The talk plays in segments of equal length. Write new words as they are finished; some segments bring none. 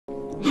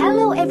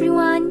Hello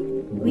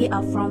everyone, we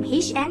are from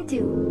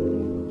HN2.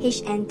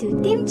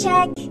 HN2 Team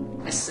check.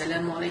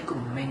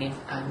 Assalamualaikum, my name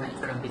is Ahmad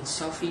bin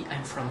Sofi.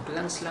 I'm from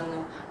Kelang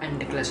Selangor. I'm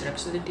the class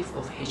representative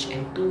of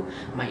HN2.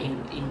 My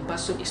aim in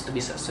PASUM is to be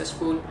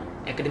successful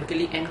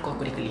academically and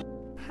co-curricularly.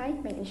 Hi,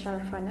 my name is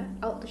Sharafana.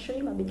 I want to show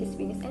you my biggest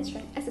weakness and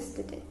strength as a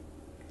student.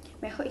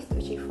 My hope is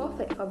to achieve 4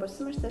 flat for both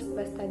semesters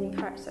by studying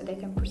hard so that I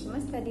can pursue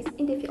my studies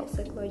in the field of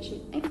psychology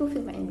and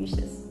fulfill my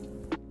ambitions.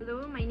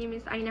 Hello, my name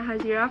is Aina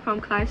Hazira from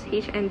class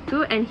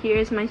HN2 and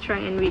here is my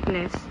strength and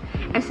weakness.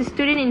 As a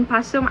student in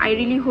PASUM, I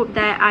really hope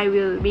that I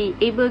will be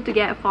able to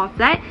get a 4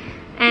 flat,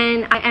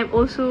 and I am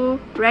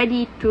also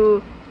ready to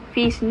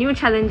face new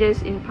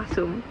challenges in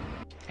PASUM.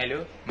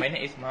 Hello, my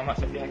name is Muhammad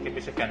Sofi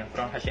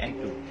from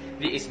HN2.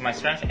 This is my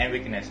strength and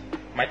weakness.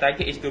 My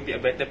target is to be a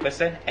better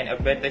person and a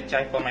better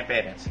child for my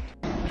parents.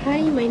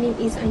 Hi, my name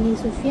is Aini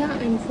Sofia.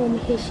 I'm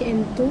from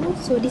HN2.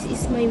 So this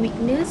is my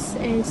weakness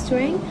and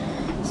strength.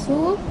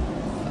 So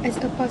as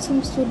a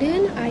PASUM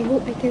student, I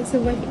hope I can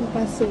survive in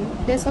PASUM.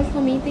 That's all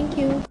for me. Thank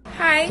you.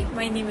 Hi,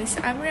 my name is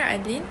Amira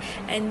Adlin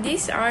and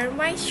these are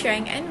my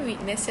strengths and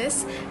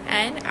weaknesses,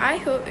 and I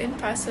hope in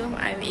PASUM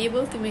I'm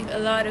able to make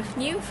a lot of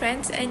new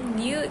friends and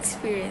new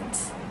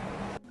experience.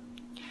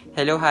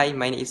 Hello, hi,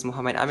 my name is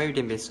Muhammad Amir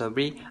bin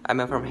Sobri.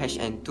 I'm from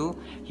HN2.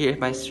 Here is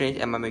my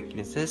strengths and my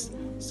weaknesses.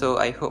 So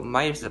I hope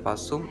my result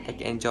PASUM, I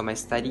can enjoy my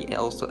study and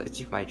also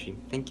achieve my dream.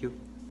 Thank you.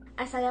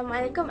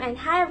 Assalamualaikum and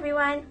hi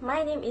everyone.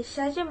 My name is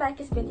Shajin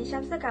Balkis binti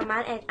Syamsul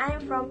Kamal and I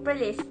am from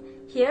Perlis.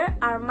 Here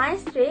are my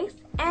strengths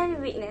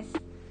and weakness.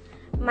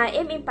 My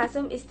aim in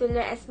PASUM is to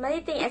learn as many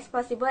things as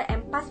possible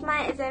and pass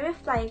my exam with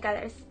flying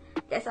colors.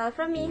 That's all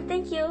from me.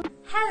 Thank you.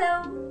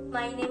 Hello,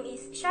 my name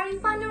is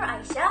Sharifah Nur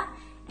Aisyah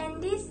and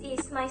this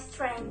is my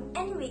strength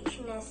and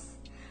weakness.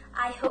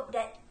 I hope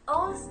that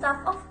all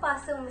staff of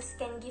PASUM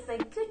can give a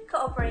good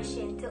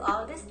cooperation to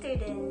all the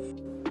students.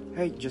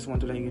 Hey, just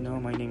want to let you know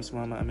my name is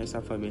Muhammad Amir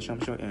Safar bin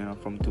Shamsul and I'm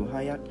from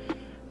Tuhayat.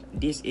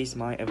 This is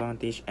my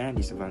advantage and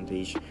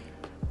disadvantage.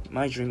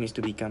 My dream is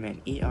to become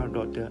an ER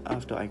doctor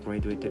after I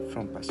graduated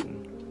from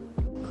PASUM.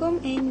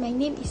 And my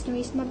name is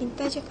Nurisma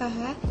Binta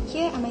Jakaha.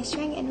 Here are my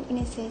strengths and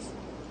weaknesses.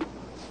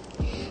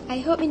 I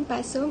hope in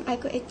PASUM I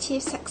could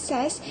achieve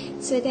success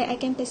so that I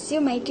can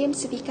pursue my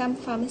dreams to become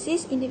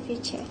pharmacist in the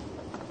future.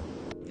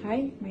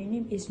 Hi, my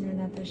name is Nur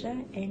Natasha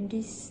and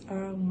these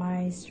are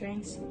my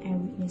strengths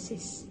and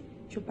weaknesses.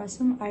 Through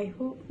PASUM, I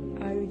hope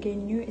I will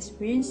gain new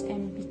experience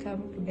and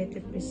become a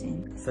better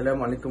person.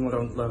 Assalamualaikum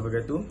warahmatullahi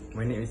wabarakatuh.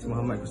 My name is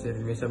Muhammad Kusir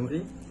bin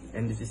Samri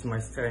and this is my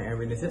strength and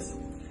weaknesses.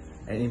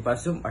 And in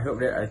PASUM, I hope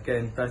that I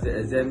can pass the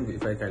exam with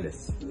flying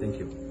colors.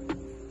 Thank you.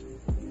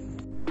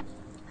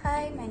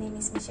 Hi, my name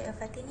is Michelle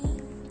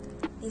Fatini.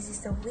 This is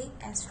the weak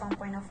and strong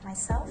point of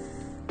myself.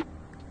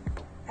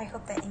 I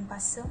hope that in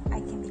PASUM, I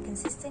can be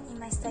consistent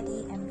in my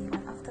study and be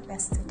one of the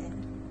best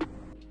students.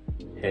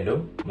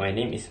 Hello, my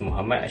name is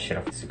Muhammad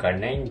Ashraf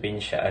Zulkarnain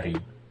bin Sha'ari.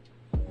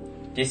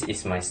 This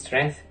is my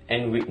strength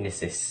and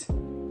weaknesses.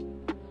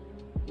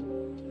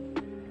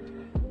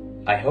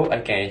 I hope I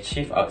can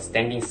achieve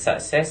outstanding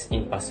success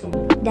in PASUM.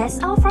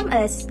 That's all from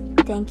us.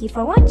 Thank you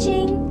for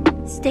watching.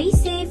 Stay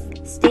safe,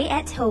 stay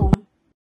at home.